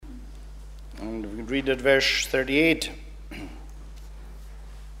And we read at verse 38.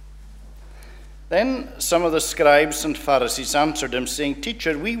 Then some of the scribes and Pharisees answered him, saying,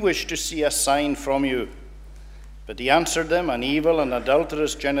 Teacher, we wish to see a sign from you. But he answered them, An evil and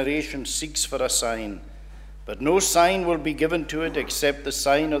adulterous generation seeks for a sign, but no sign will be given to it except the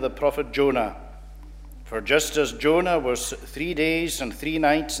sign of the prophet Jonah. For just as Jonah was 3 days and 3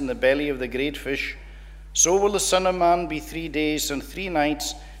 nights in the belly of the great fish, so will the Son of Man be 3 days and 3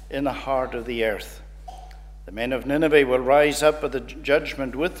 nights in the heart of the earth. The men of Nineveh will rise up at the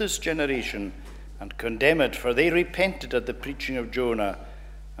judgment with this generation and condemn it, for they repented at the preaching of Jonah,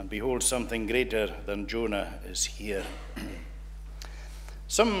 and behold, something greater than Jonah is here.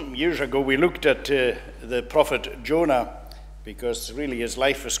 Some years ago we looked at the prophet Jonah, because really his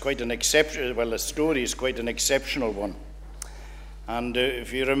life is quite an exception. Well, the story is quite an exceptional one. And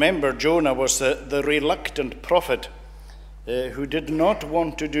if you remember, Jonah was the reluctant prophet who did not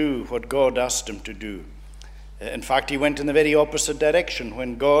want to do what God asked him to do. In fact, he went in the very opposite direction.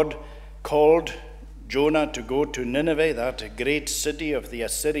 When God called Jonah to go to Nineveh, that great city of the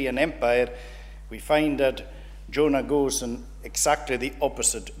Assyrian Empire, we find that Jonah goes in exactly the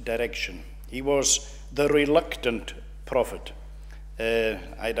opposite direction. He was the reluctant prophet. I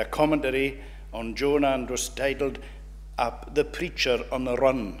had a commentary on Jonah and was titled The Preacher on the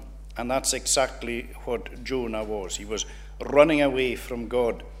Run, and that's exactly what Jonah was. He was running away from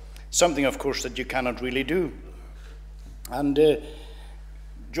God, something, of course, that you cannot really do. And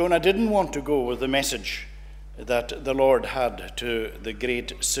Jonah didn't want to go with the message that the Lord had to the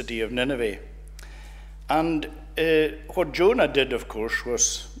great city of Nineveh. And what Jonah did, of course,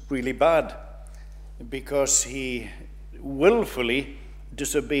 was really bad, because he willfully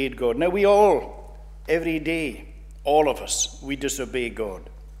disobeyed God. Now, we all, every day, all of us, we disobey God.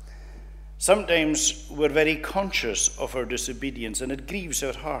 Sometimes we're very conscious of our disobedience, and it grieves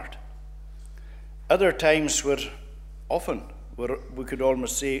our heart. Other times we could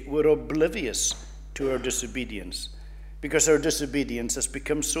almost say we're oblivious to our disobedience, because our disobedience has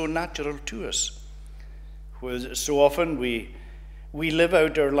become so natural to us. So often we live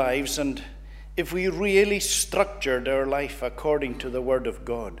out our lives, and if we really structured our life according to the Word of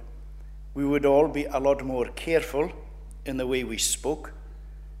God, we would all be a lot more careful in the way we spoke,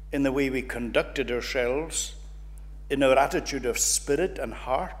 in the way we conducted ourselves, in our attitude of spirit and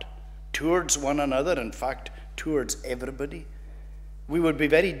heart towards one another, in fact, towards everybody. We would be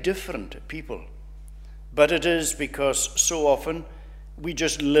very different people. But it is because so often we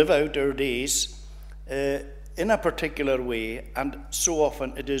just live out our days in a particular way, and so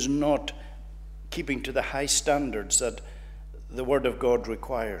often it is not keeping to the high standards that the Word of God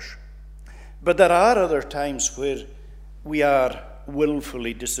requires. But there are other times where we are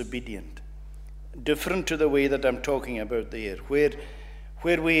willfully disobedient, different to the way that I'm talking about there, where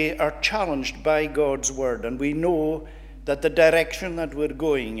we are challenged by God's Word, and we know that the direction that we're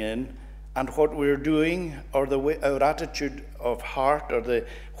going in and what we're doing, or our attitude of heart, or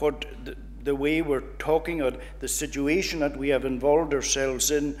the way we're talking, or the situation that we have involved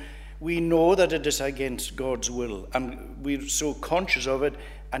ourselves in, we know that it is against God's will, and we're so conscious of it,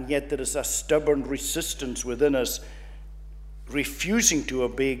 and yet there is a stubborn resistance within us, refusing to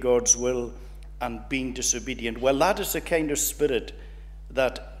obey God's will and being disobedient. Well, that is the kind of spirit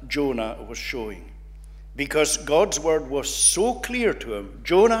that Jonah was showing, because God's word was so clear to him.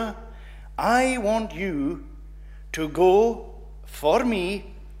 Jonah, I want you to go for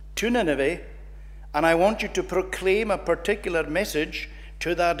me to Nineveh, and I want you to proclaim a particular message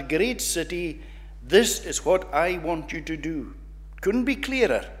to that great city. This is what I want you to do. Couldn't be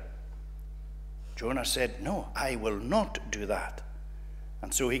clearer. Jonah said, no, I will not do that.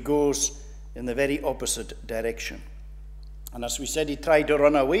 And so he goes in the very opposite direction. And as we said, he tried to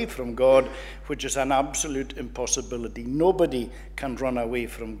run away from God, which is an absolute impossibility. Nobody can run away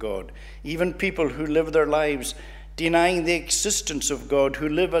from God. Even people who live their lives denying the existence of God, who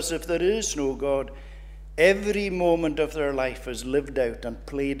live as if there is no God, every moment of their life is lived out and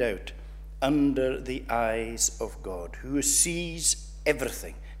played out under the eyes of God, who sees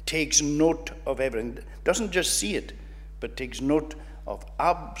everything, takes note of everything, doesn't just see it, but takes note of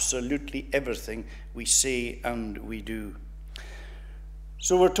absolutely everything we say and we do.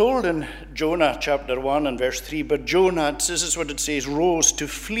 So we're told in Jonah chapter 1 and verse 3, but Jonah, this is what it says, rose to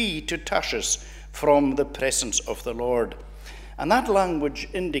flee to Tarshish from the presence of the Lord. And that language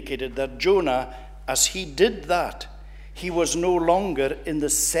indicated that Jonah, as he did that, he was no longer in the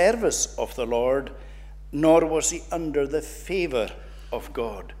service of the Lord, nor was he under the favor of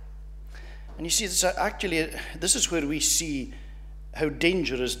God. And you see, this is where we see how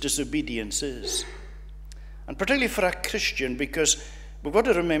dangerous disobedience is. And particularly for a Christian, because we've got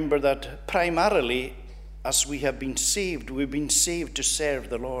to remember that primarily, as we have been saved, we've been saved to serve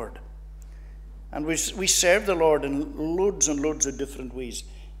the Lord. And we serve the Lord in loads and loads of different ways.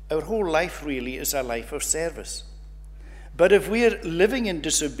 Our whole life really is a life of service. But if we're living in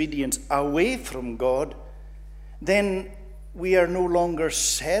disobedience away from God, then we are no longer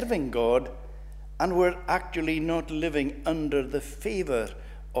serving God, and we're actually not living under the favor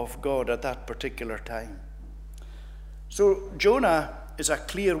of God at that particular time. So Jonah is a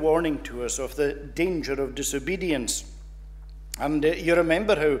clear warning to us of the danger of disobedience. And you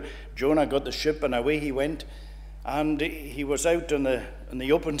remember how Jonah got the ship and away he went, and he was out in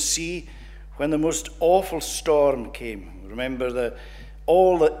the open sea when the most awful storm came. Remember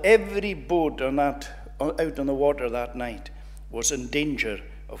every boat out on the water that night was in danger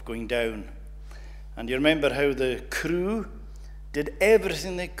of going down. And you remember how the crew did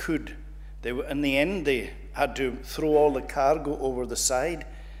everything they could. In the end, they had to throw all the cargo over the side.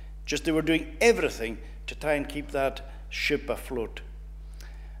 They were doing everything to try and keep that ship afloat.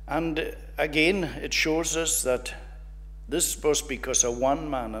 And again, it shows us that this was because of one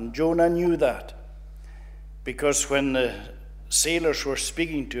man, and Jonah knew that. Because when the sailors were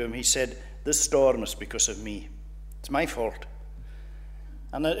speaking to him, he said, "This storm is because of me. It's my fault."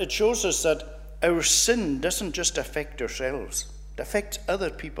 And it shows us that our sin doesn't just affect ourselves. It affects other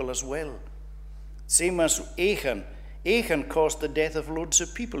people as well. Same as Achan. Achan caused the death of loads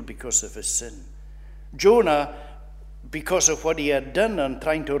of people because of his sin. Jonah, because of what he had done and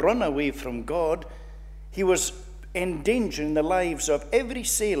trying to run away from God, he was endangering the lives of every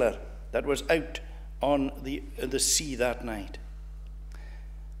sailor that was out on the sea that night.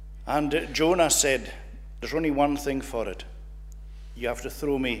 And Jonah said, "There's only one thing for it. You have to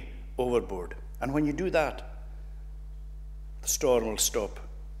throw me overboard. And when you do that, the storm will stop."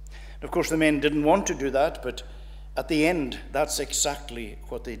 And of course, the men didn't want to do that, but at the end, that's exactly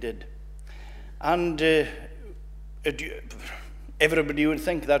what they did. And everybody would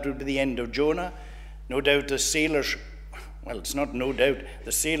think that would be the end of Jonah. No doubt the sailors, well, it's not no doubt,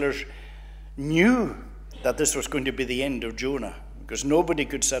 the sailors knew that this was going to be the end of Jonah, because nobody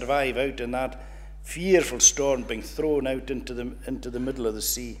could survive out in that fearful storm being thrown out into the middle of the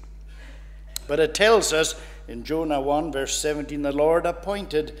sea. But it tells us in Jonah 1, verse 17, the Lord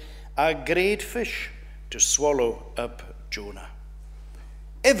appointed a great fish to swallow up Jonah.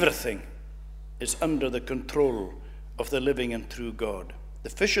 Everything is under the control of the living and true God. The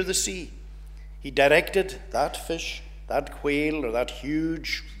fish of the sea, he directed that fish, that whale or that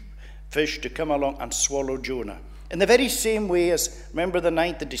huge fish to come along and swallow Jonah. In the very same way as, remember the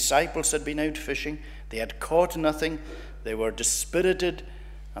night the disciples had been out fishing, they had caught nothing, they were dispirited,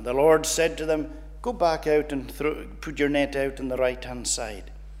 and the Lord said to them, "Go back out and put your net out on the right-hand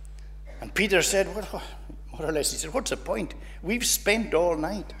side." And Peter said, more or less, he said, "What's the point? We've spent all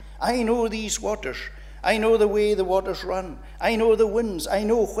night. I know these waters. I know the way the waters run. I know the winds. I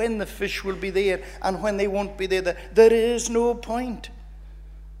know when the fish will be there and when they won't be there. There is no point."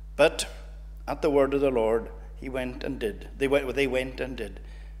 But at the word of the Lord, he went and did. They went and did.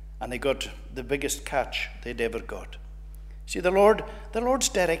 And they got the biggest catch they'd ever got. See, the Lord's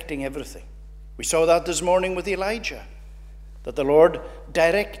directing everything. We saw that this morning with Elijah, that the Lord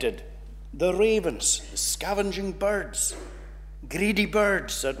directed the ravens, the scavenging birds, greedy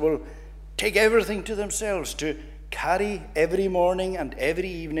birds that will take everything to themselves to carry every morning and every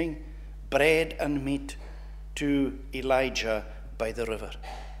evening bread and meat to Elijah by the river.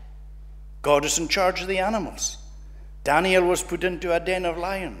 God is in charge of the animals. Daniel was put into a den of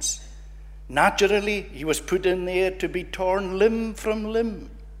lions. Naturally, he was put in there to be torn limb from limb.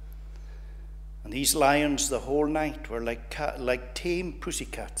 And these lions the whole night were like tame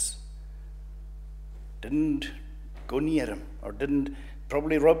pussycats. Didn't go near him, or didn't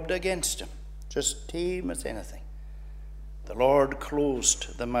probably rubbed against him, just tame as anything. The Lord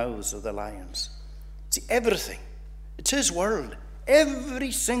closed the mouths of the lions. See, everything, it's his world.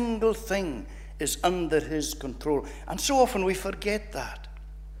 Every single thing is under his control. And so often we forget that.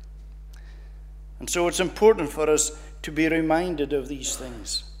 And so it's important for us to be reminded of these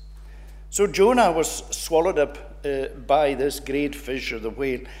things. So Jonah was swallowed up by this great fish, or the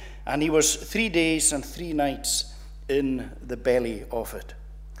whale, and he was 3 days and 3 nights in the belly of it.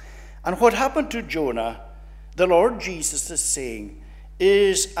 And what happened to Jonah, the Lord Jesus is saying,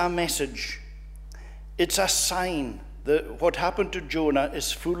 is a message. It's a sign. What happened to Jonah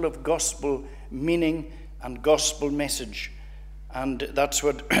is full of gospel meaning and gospel message. And that's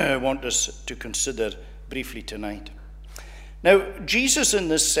what I want us to consider briefly tonight. Now, Jesus in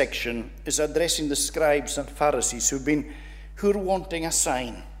this section is addressing the scribes and Pharisees who are wanting a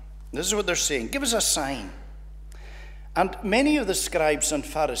sign. This is what they're saying. Give us a sign. And many of the scribes and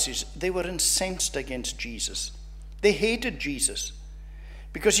Pharisees, they were incensed against Jesus. They hated Jesus.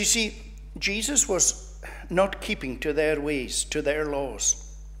 Because you see, Jesus was not keeping to their ways, to their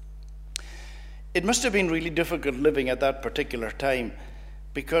laws. It must have been really difficult living at that particular time,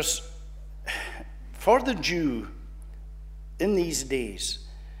 because for the Jew in these days,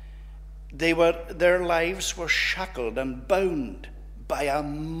 their lives were shackled and bound by a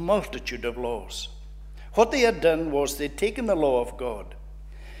multitude of laws. What they had done was they'd taken the law of God,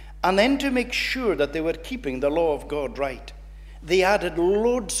 and then to make sure that they were keeping the law of God right, they added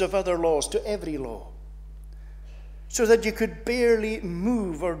loads of other laws to every law, so that you could barely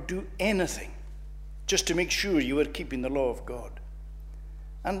move or do anything just to make sure you were keeping the law of God.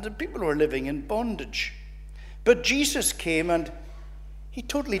 And the people were living in bondage. But Jesus came and he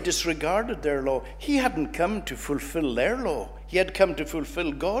totally disregarded their law. He hadn't come to fulfill their law. He had come to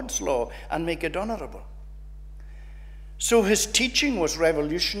fulfill God's law and make it honorable. So his teaching was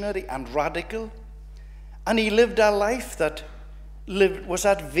revolutionary and radical, and he lived a life that was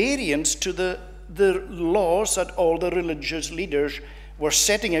at variance to the laws that all the religious leaders were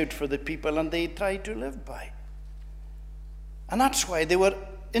setting out for the people, and they tried to live by. And that's why they were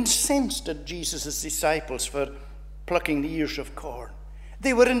incensed at Jesus' disciples for plucking the ears of corn.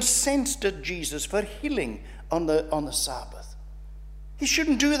 They were incensed at Jesus for healing on the Sabbath. He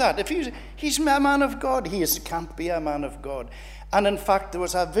shouldn't do that. If he's a man of God, he can't be a man of God. And in fact, there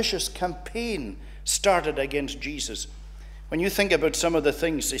was a vicious campaign started against Jesus. When you think about some of the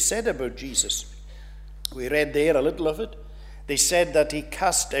things they said about Jesus, we read there a little of it. They said that he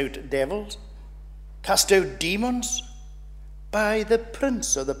cast out devils, cast out demons by the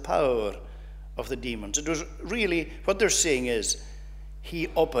prince or the power of the demons. It was really, what they're saying is, he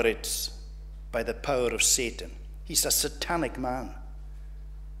operates by the power of Satan. He's a satanic man.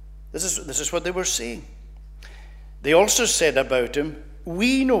 This is what they were saying. They also said about him,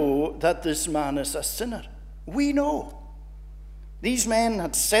 we know that this man is a sinner. We know. These men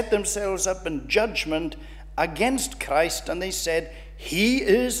had set themselves up in judgment against Christ, and they said, he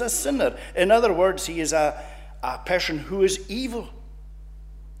is a sinner. In other words, he is a person who is evil.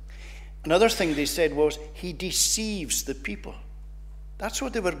 Another thing they said was, he deceives the people. That's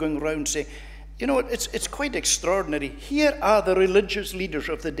what they were going around saying. You know, it's quite extraordinary. Here are the religious leaders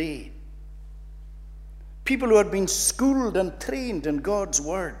of the day. People who had been schooled and trained in God's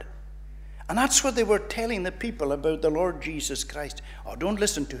word. And that's what they were telling the people about the Lord Jesus Christ. Oh, don't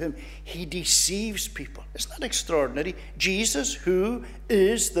listen to him. He deceives people. Isn't that extraordinary? Jesus, who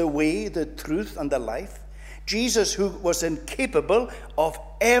is the way, the truth, and the life. Jesus, who was incapable of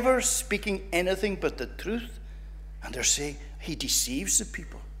ever speaking anything but the truth. And they're saying, he deceives the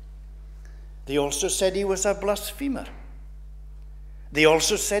people. They also said he was a blasphemer. They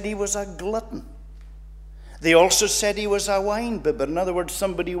also said he was a glutton. They also said he was a wine bibber. In other words,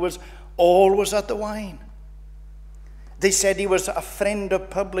 somebody who was always at the wine. They said he was a friend of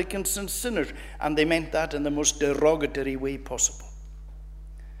publicans and sinners, and they meant that in the most derogatory way possible.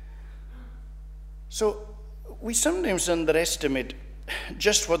 So we sometimes underestimate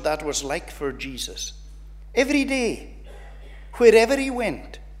just what that was like for Jesus. Every day, wherever he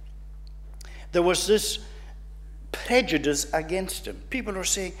went, there was this prejudice against him. People were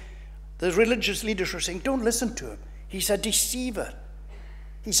saying, the religious leaders were saying, don't listen to him. He's a deceiver.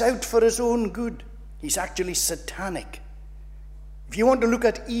 He's out for his own good. He's actually satanic. If you want to look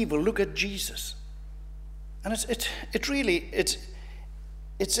at evil, look at Jesus. And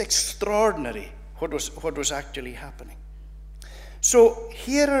it's extraordinary what was actually happening. So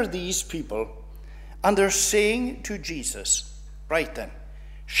here are these people, and they're saying to Jesus, right then,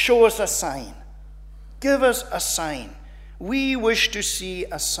 show us a sign. Give us a sign. We wish to see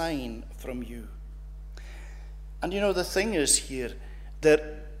a sign from you. And you know, the thing is here,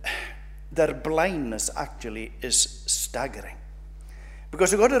 that their blindness actually is staggering.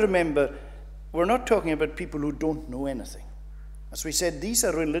 Because we've got to remember, we're not talking about people who don't know anything. As we said, these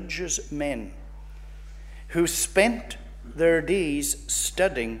are religious men who spent their days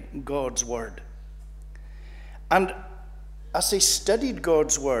studying God's word. And as they studied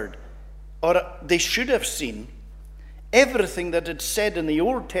God's word, or they should have seen, everything that had said in the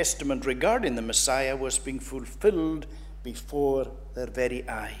Old Testament regarding the Messiah was being fulfilled before their very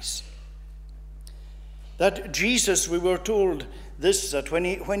eyes. That Jesus, we were told this, that when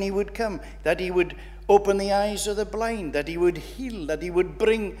he would come, that he would open the eyes of the blind, that he would heal, that he would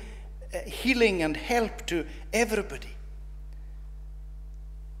bring healing and help to everybody.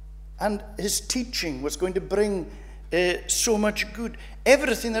 And his teaching was going to bring so much good.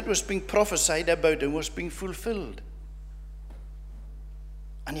 Everything that was being prophesied about him was being fulfilled.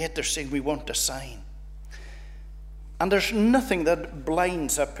 And yet they're saying, we want a sign. And there's nothing that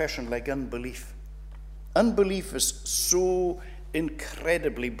blinds a person like unbelief. Unbelief is so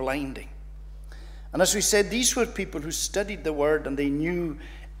incredibly blinding. And as we said, these were people who studied the Word and they knew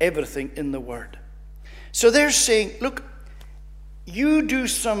everything in the Word. So they're saying, look, you do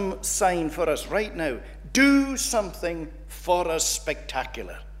some sign for us right now. Do something for us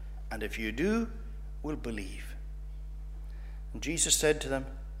spectacular. And if you do, we'll believe. And Jesus said to them,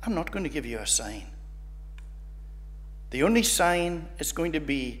 I'm not going to give you a sign. The only sign is going to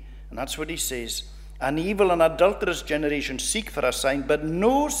be, and that's what he says, an evil and adulterous generation seek for a sign, but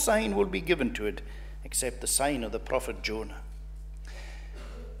no sign will be given to it except the sign of the prophet Jonah.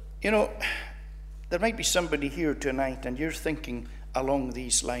 You know, there might be somebody here tonight and you're thinking along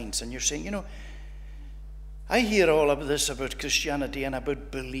these lines and you're saying, you know, I hear all of this about Christianity and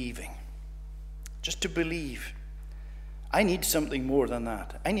about believing. Just to believe. I need something more than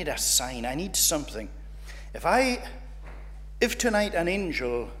that. I need a sign. I need something. If tonight an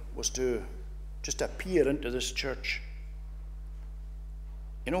angel was to just appear into this church,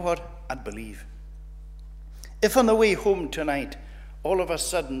 you know what? I'd believe. If on the way home tonight, all of a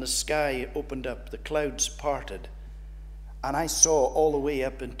sudden the sky opened up, the clouds parted, and I saw all the way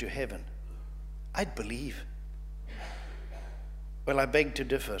up into heaven, I'd believe. Well, I beg to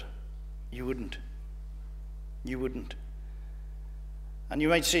differ. You wouldn't. You wouldn't. And you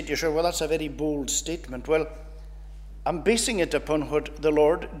might say to yourself, well, that's a very bold statement. Well, I'm basing it upon what the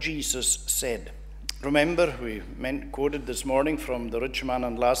Lord Jesus said. Remember, we quoted this morning from the rich man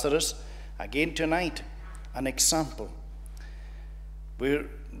and Lazarus. Again tonight, an example.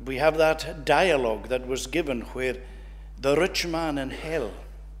 We have that dialogue that was given where the rich man in hell,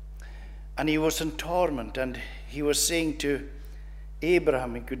 and he was in torment, and he was saying to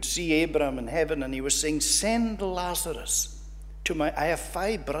Abraham, he could see Abraham in heaven, and he was saying, send Lazarus to I have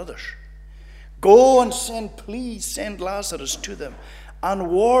 5 brothers. Go and please send Lazarus to them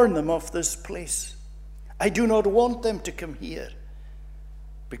and warn them of this place. I do not want them to come here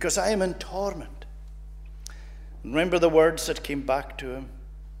because I am in torment. Remember the words that came back to him?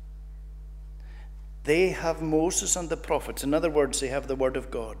 They have Moses and the prophets. In other words, they have the word of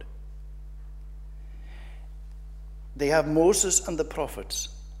God. They have Moses and the prophets.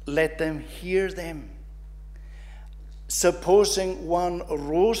 Let them hear them. Supposing one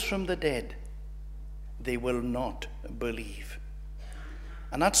rose from the dead, they will not believe.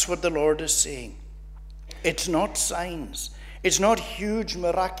 And that's what the Lord is saying. It's not signs. It's not huge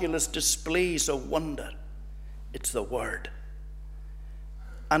miraculous displays of wonder. It's the Word.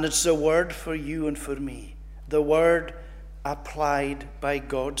 And it's the Word for you and for me. The Word applied by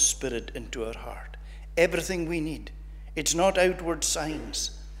God's Spirit into our heart. Everything we need. It's not outward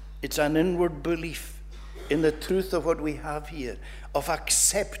signs. It's an inward belief in the truth of what we have here, of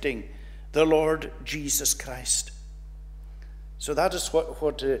accepting the Lord Jesus Christ. So that is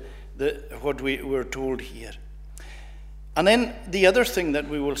what we were told here. And then the other thing that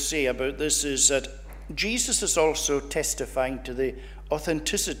we will say about this is that Jesus is also testifying to the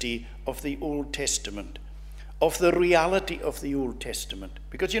authenticity of the Old Testament, of the reality of the Old Testament.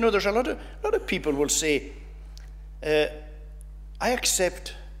 Because, you know, there's a lot of people will say, I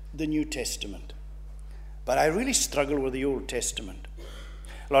accept the New Testament, but I really struggle with the Old Testament.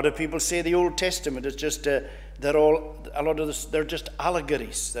 A lot of people say the Old Testament is just, they're just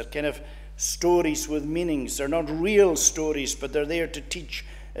allegories. They're kind of stories with meanings. They're not real stories, but they're there to teach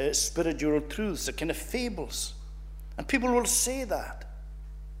spiritual truths. They're kind of fables. And people will say that.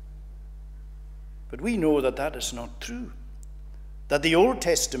 But we know that that is not true. That the Old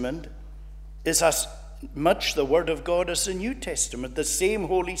Testament is as much the Word of God as the New Testament. The same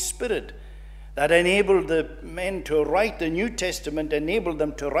Holy Spirit that enabled the men to write the New Testament, enabled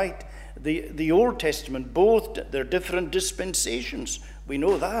them to write the Old Testament. Both, they're different dispensations. We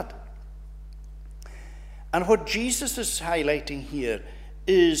know that. And what Jesus is highlighting here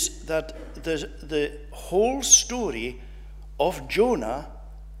is that the whole story of Jonah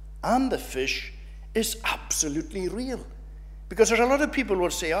and the fish is absolutely real. Because there's a lot of people who will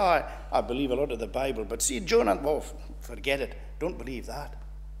say, I believe a lot of the Bible, but see, Jonah, forget it. Don't believe that.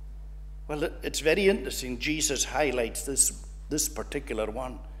 Well, it's very interesting. Jesus highlights this particular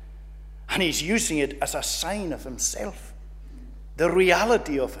one. And he's using it as a sign of himself. The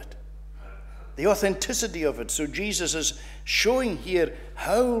reality of it. The authenticity of it. So Jesus is showing here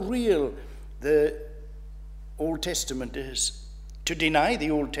how real the Old Testament is. To deny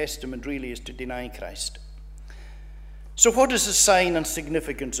the Old Testament really is to deny Christ. So what is the sign and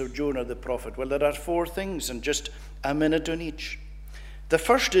significance of Jonah the prophet? Well, there are 4 things, and just a minute on each. The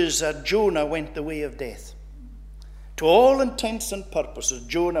first is that Jonah went the way of death. To all intents and purposes,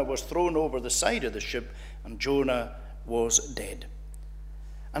 Jonah was thrown over the side of the ship, and Jonah was dead.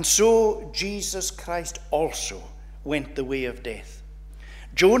 And so Jesus Christ also went the way of death.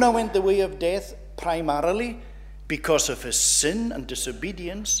 Jonah went the way of death primarily because of his sin and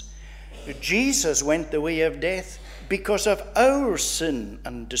disobedience. Jesus went the way of death because of our sin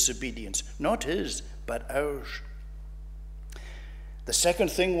and disobedience. Not his, but ours. The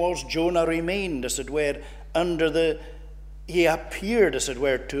second thing was Jonah remained, as it were, he appeared, as it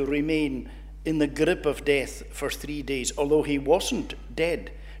were, to remain in the grip of death for 3 days. Although he wasn't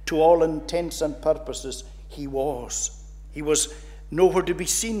dead, to all intents and purposes, he was. He was nowhere to be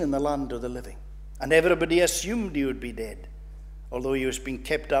seen in the land of the living. And everybody assumed he would be dead, although he was being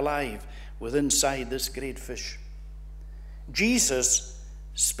kept alive inside this great fish. Jesus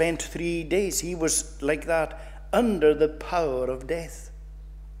spent 3 days, he was like that, under the power of death.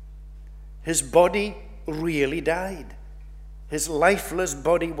 His body really died. His lifeless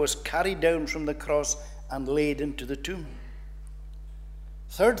body was carried down from the cross and laid into the tomb.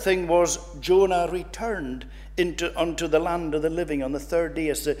 Third thing was Jonah returned unto the land of the living on the third day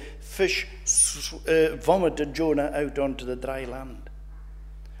as the fish vomited Jonah out onto the dry land.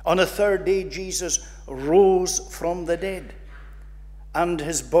 On the third day, Jesus rose from the dead, and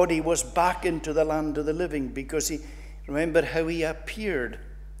his body was back into the land of the living, because remember how he appeared.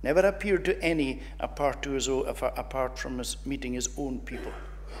 Never appeared to any apart from his meeting his own people.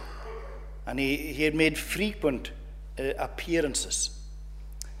 And he had made frequent appearances.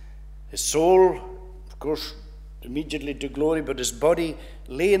 His soul, of course, immediately to glory, but his body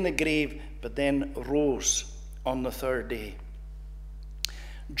lay in the grave, but then rose on the third day.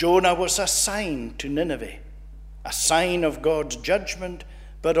 Jonah was a sign to Nineveh, a sign of God's judgment,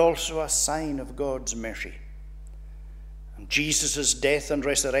 but also a sign of God's mercy. And Jesus' death and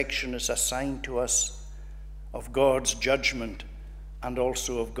resurrection is a sign to us of God's judgment and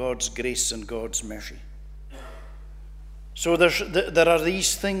also of God's grace and God's mercy. So there are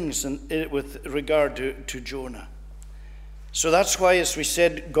these things with regard to Jonah. So that's why, as we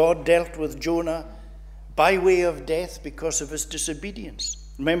said, God dealt with Jonah by way of death because of his disobedience.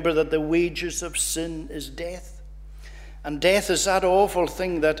 Remember that the wages of sin is death. And death is that awful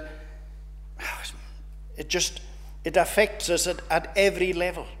thing that it affects us at every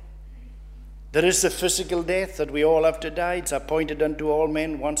level. There is the physical death that we all have to die. It's appointed unto all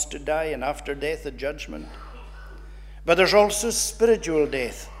men once to die, and after death the judgment. But there's also spiritual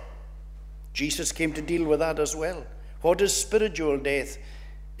death. Jesus came to deal with that as well. What is spiritual death?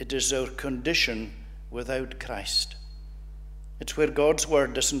 It is our condition without Christ. It's where God's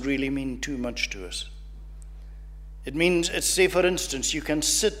word doesn't really mean too much to us. It means, say for instance, you can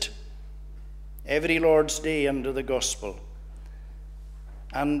sit every Lord's Day under the gospel,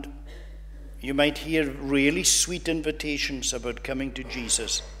 and you might hear really sweet invitations about coming to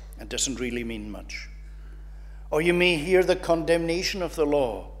Jesus. It doesn't really mean much. Or you may hear the condemnation of the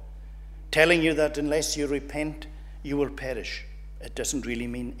law, telling you that unless you repent, you will perish. It doesn't really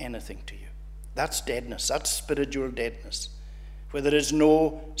mean anything to you. That's deadness. That's spiritual deadness, where there is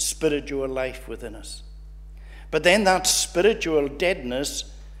no spiritual life within us. But then that spiritual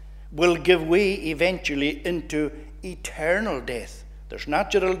deadness will give way eventually into eternal death. There's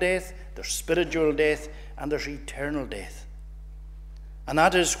natural death, there's spiritual death, and there's eternal death. And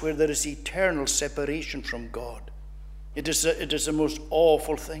that is where there is eternal separation from God. It is the most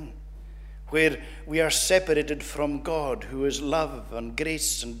awful thing, where we are separated from God, who is love and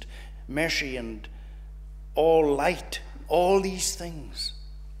grace and mercy and all light, all these things.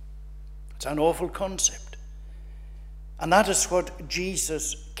 It's an awful concept. And that is what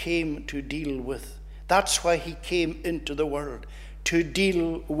Jesus came to deal with. That's why he came into the world, to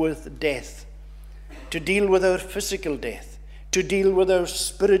deal with death, to deal with our physical death, to deal with our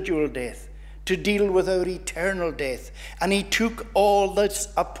spiritual death, to deal with our eternal death. And he took all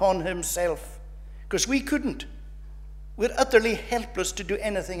this upon himself, because we couldn't. We're utterly helpless to do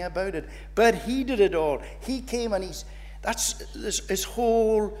anything about it. But he did it all. He came, and his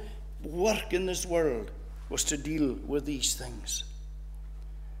whole work in this world was to deal with these things.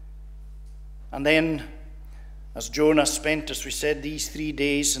 And then, as Jonah spent, as we said, these 3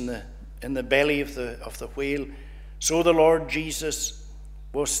 days in the belly of the whale, so the Lord Jesus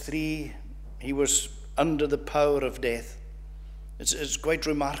he was under the power of death. It's quite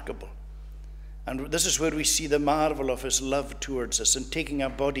remarkable. And this is where we see the marvel of his love towards us, and taking a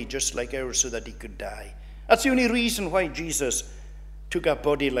body just like ours so that he could die. That's the only reason why Jesus took a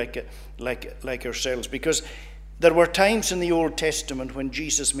body like ourselves, because there were times in the Old Testament when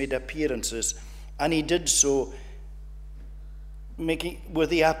Jesus made appearances, and he did so with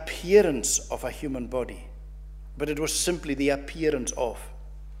the appearance of a human body. But it was simply the appearance of.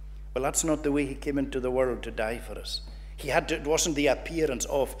 Well, that's not the way he came into the world to die for us. It wasn't the appearance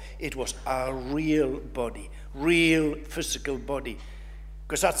of, it was a real body, real physical body.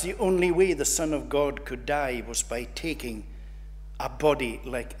 Because that's the only way the Son of God could die, was by taking a body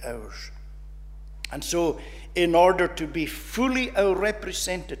like ours. And so, in order to be fully our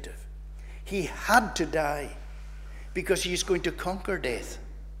representative, he had to die, because he's going to conquer death.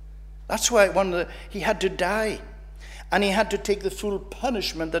 That's why he had to die. And he had to take the full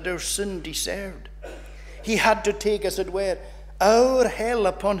punishment that our sin deserved. He had to take, as it were, our hell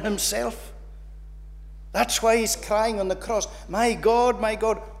upon himself. That's why he's crying on the cross, my God,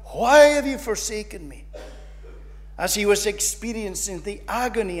 why have you forsaken me? As he was experiencing the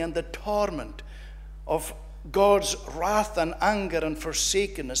agony and the torment of God's wrath and anger and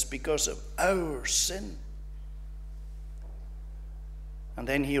forsakenness because of our sin. And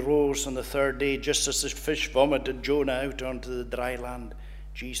then he rose on the third day, just as the fish vomited Jonah out onto the dry land.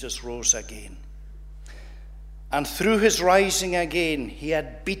 Jesus rose again. And through his rising again, he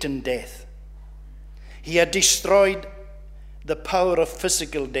had beaten death. He had destroyed the power of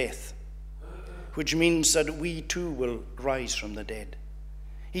physical death, which means that we too will rise from the dead.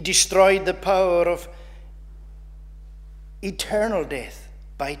 He destroyed the power of eternal death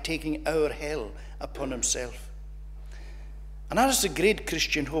by taking our hell upon himself. And that is a great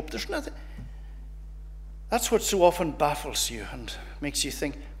Christian hope. There's nothing. That's what so often baffles you and makes you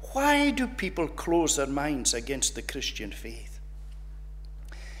think, why do people close their minds against the Christian faith?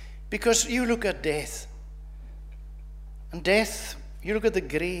 Because you look at death, and death, you look at the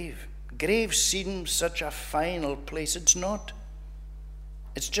grave. Grave seems such a final place. It's not.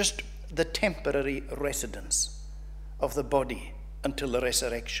 It's just the temporary residence of the body until the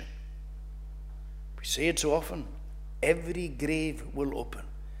resurrection. We say it so often. Every grave will open.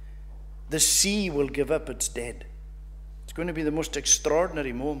 The sea will give up its dead. It's going to be the most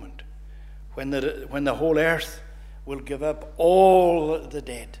extraordinary moment when the whole earth will give up all the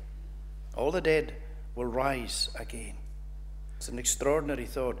dead. All the dead will rise again. It's an extraordinary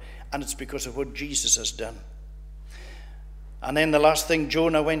thought, and it's because of what Jesus has done. And then the last thing,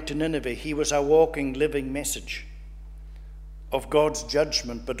 Jonah went to Nineveh. He was a walking, living message of God's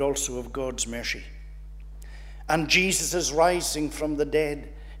judgment, but also of God's mercy. And Jesus' rising from the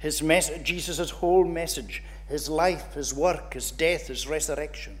dead, Jesus' whole message, his life, his work, his death, his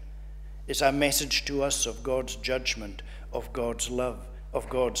resurrection, is a message to us of God's judgment, of God's love, of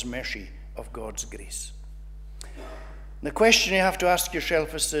God's mercy, of God's grace. The question you have to ask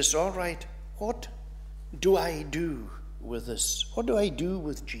yourself is this: all right, what do I do with this? What do I do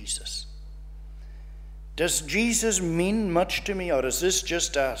with Jesus? Does Jesus mean much to me, or is this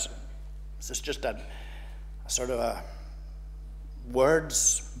just a sort of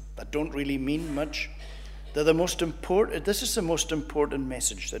words that don't really mean much? They're the most important. This is the most important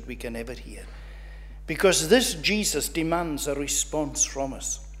message that we can ever hear, because this Jesus demands a response from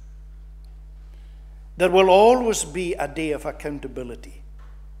us. There will always be a day of accountability.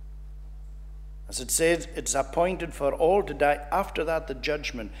 As it says, it's appointed for all to die. After that, the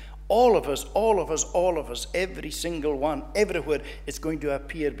judgment. All of us, every single one, everywhere, is going to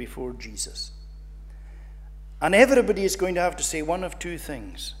appear before Jesus. And everybody is going to have to say one of two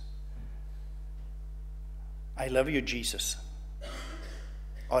things. I love you, Jesus.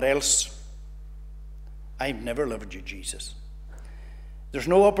 Or else, I've never loved you, Jesus. There's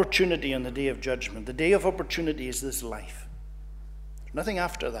no opportunity on the day of judgment. The day of opportunity is this life. There's nothing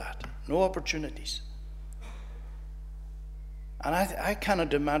after that. No opportunities. And I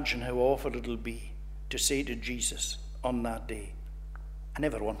cannot imagine how awful it'll be to say to Jesus on that day, I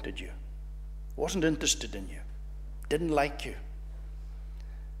never wanted you. Wasn't interested in you. Didn't like you.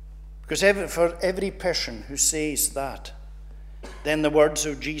 Because for every person who says that, then the words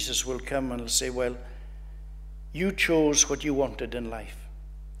of Jesus will come and will say, well, you chose what you wanted in life,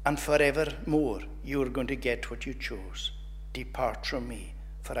 and forevermore you are going to get what you chose. Depart from me,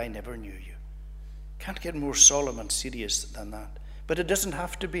 for I never knew you. Can't get more solemn and serious than that. But it doesn't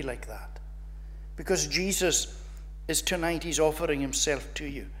have to be like that. Because Jesus is tonight, he's offering himself to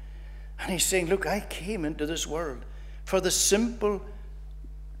you. And he's saying, look, I came into this world for the simple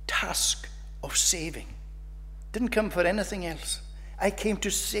task of saving. Didn't come for anything else. I came to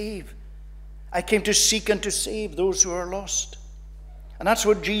save. I came to seek and to save those who are lost. And that's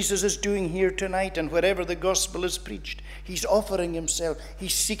what Jesus is doing here tonight, and wherever the gospel is preached. He's offering himself.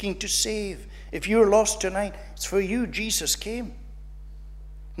 He's seeking to save. If you're lost tonight, it's for you Jesus came.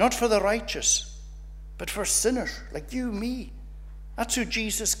 Not for the righteous, but for sinners like you, me. That's who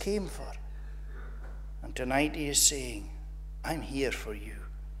Jesus came for. And tonight he is saying, I'm here for you.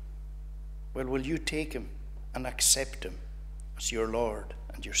 Well, will you take him and accept him as your Lord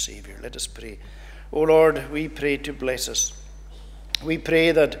and your Saviour. Let us pray. O Lord, we pray to bless us. We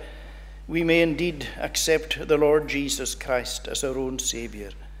pray that we may indeed accept the Lord Jesus Christ as our own Saviour,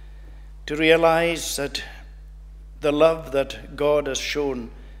 to realize that the love that God has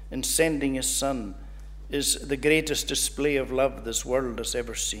shown in sending his Son is the greatest display of love this world has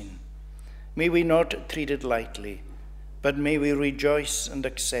ever seen. May we not treat it lightly, but may we rejoice and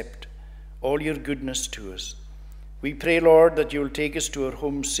accept all your goodness to us. We pray, Lord, that you will take us to our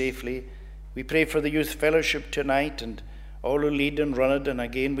homes safely. We pray for the youth fellowship tonight and all who lead and run it, and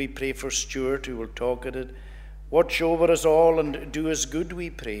again we pray for Stuart who will talk at it. Watch over us all and do us good,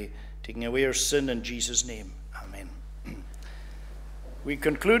 we pray, taking away our sin in Jesus' name. Amen. We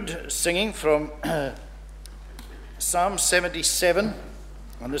conclude singing from Psalm 77,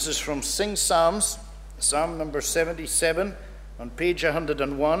 and this is from Sing Psalms, Psalm number 77 on page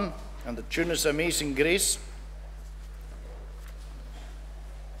 101, and the tune is Amazing Grace.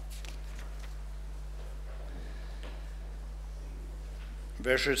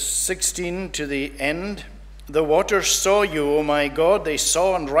 Verses 16 to the end. The waters saw you, O my God, they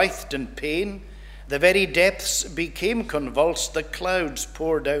saw and writhed in pain. The very depths became convulsed, the clouds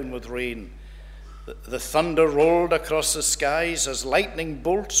poured down with rain. The thunder rolled across the skies as lightning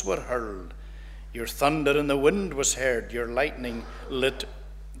bolts were hurled. Your thunder in the wind was heard, your lightning lit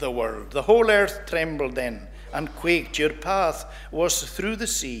the world. The whole earth trembled then and quaked. Your path was through the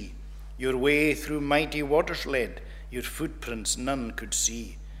sea, your way through mighty waters led. Your footprints none could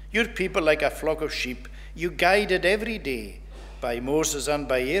see. Your people like a flock of sheep, you guided every day. By Moses and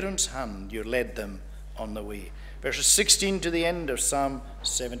by Aaron's hand, you led them on the way. Verses 16 to the end of Psalm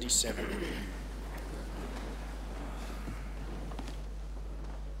 77.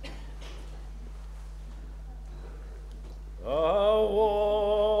 The waters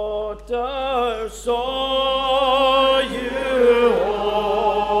saw you,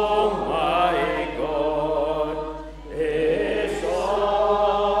 O my God. They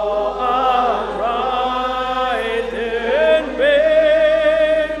saw and writhed in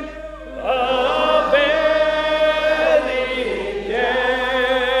pain. The very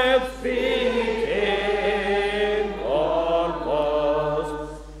depths became convulsed.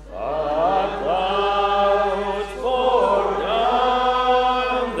 The clouds poured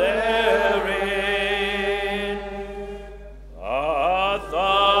down their rain. A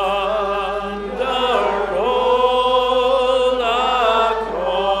thunder rolled across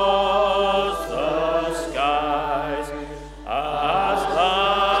the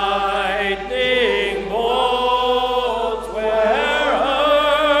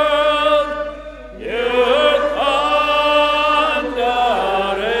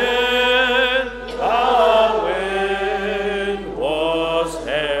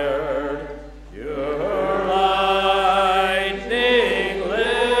skies as lightning bolts were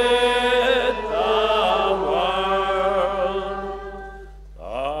hurled. Your thunder in the wind was heard. Your lightning lit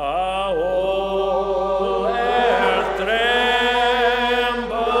the world.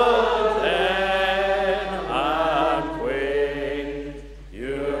 The whole earth trembled then and quaked.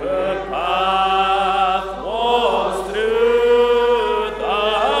 Your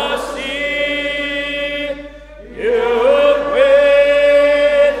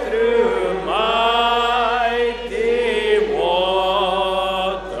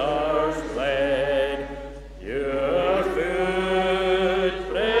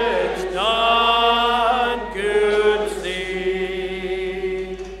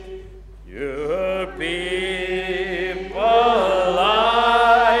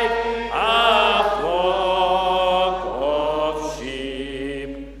path was through the sea,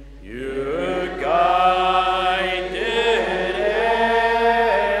 your way through mighty waters led. Your footprints none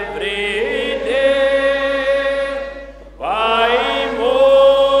could see. Your people like a flock of sheep, you guided every day. By Moses and by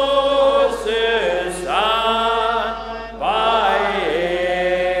Aaron's hand, you led them on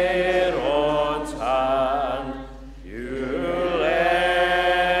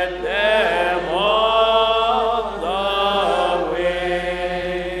the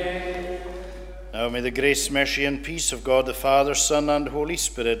way. Now may the grace, mercy, and peace of God the Father, Son, and Holy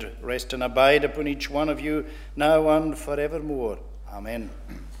Spirit rest and abide upon each one of you now and forevermore. Amen.